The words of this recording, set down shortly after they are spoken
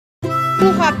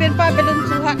Suha pin pa belum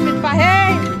suha pin pa.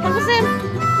 Hey, Thangkhosem,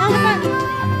 nang pa.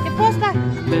 I-post ta.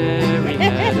 Mary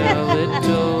had a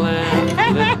little lamb,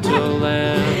 little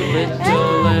lamb,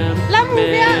 little lamb.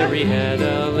 Mary had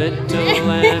a little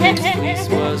lamb, its fleece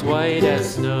was white as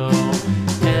snow.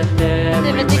 And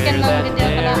everywhere that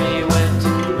Mary went,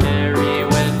 Mary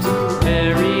went,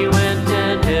 Mary went,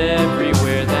 and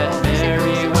everywhere that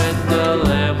Mary went, the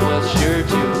lamb was sure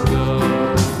to go.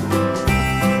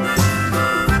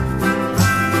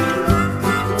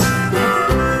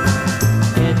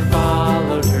 It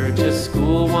followed her to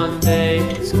school one day,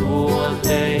 school one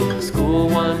day, school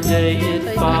one day. It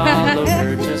followed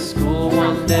her to school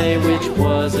one day, which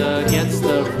was against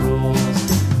the rules.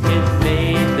 It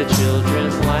made the children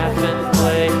laugh and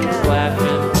play, laugh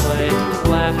and play,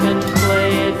 laugh and play.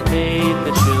 It made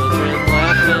the children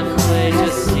laugh and play to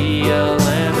see a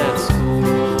lamb at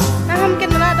school.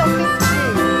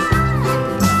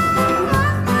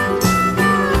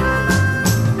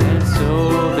 And so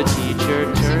the teacher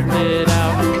turned it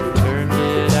out, turned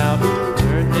it out,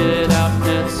 turned it out.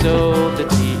 And so the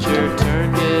teacher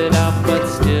turned it out, but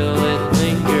still it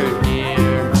lingered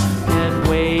near and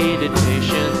waited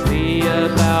patiently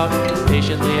about,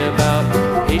 patiently about,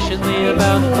 patiently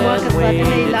about, and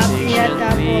waited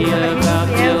patiently about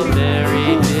till Mary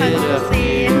did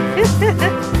appear.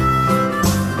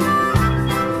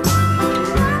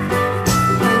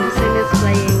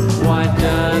 Why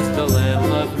does the lamb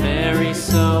love Mary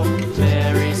so,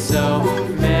 Mary so,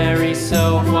 Mary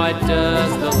so? Why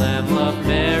does the lamb love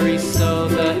Mary so?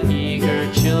 The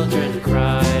eager children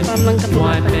cried.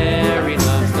 Why Mary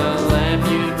loves the lamb,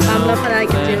 you know,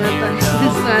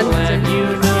 lamb, you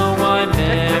know. Why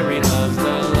Mary loves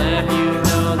the lamb, you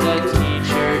know. The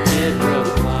teacher did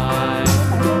reply.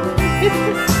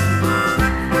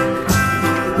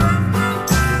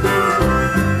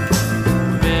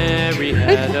 Mary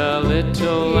had a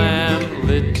little lamb,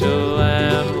 little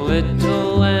lamb,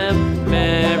 little lamb.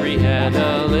 Mary had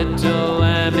a little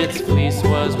lamb, its fleece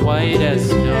was white as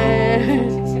snow.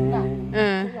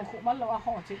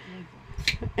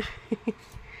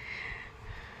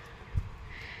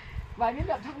 Vài miếng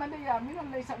đợt thằng này bây giờ miếng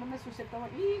ăn lấy sao nó mới sụt sệt tao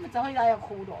ý mà cháu hơi dài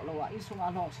khổ đỏ rồi à, ý xuống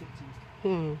ăn đỏ sụt.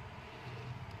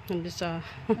 Không biết sao.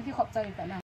 Nó thì khọpใจแต่ละ